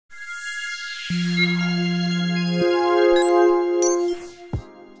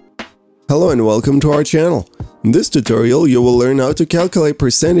Hello and welcome to our channel. In this tutorial, you will learn how to calculate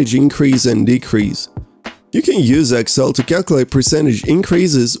percentage increase and decrease. You can use Excel to calculate percentage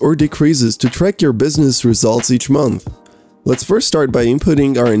increases or decreases to track your business results each month. Let's first start by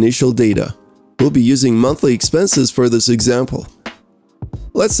inputting our initial data. We'll be using monthly expenses for this example.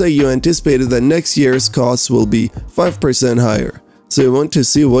 Let's say you anticipated that next year's costs will be 5% higher, so you want to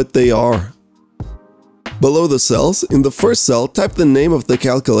see what they are. Below the cells, in the first cell, type the name of the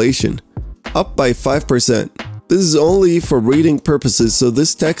calculation. Up by 5%. This is only for reading purposes, so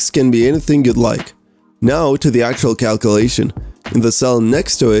this text can be anything you'd like. Now to the actual calculation. In the cell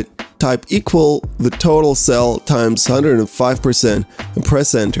next to it, type equal the total cell times 105% and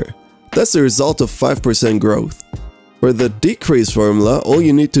press enter. That's the result of 5% growth. For the decrease formula, all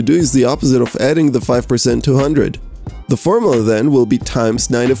you need to do is the opposite of adding the 5% to 100. The formula then will be times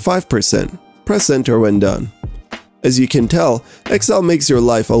 95%. Press enter when done. As you can tell, Excel makes your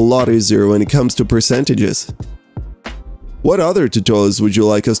life a lot easier when it comes to percentages. What other tutorials would you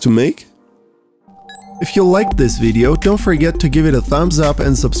like us to make? If you liked this video, don't forget to give it a thumbs up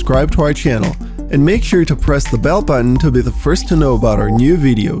and subscribe to our channel. And make sure to press the bell button to be the first to know about our new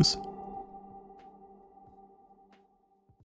videos.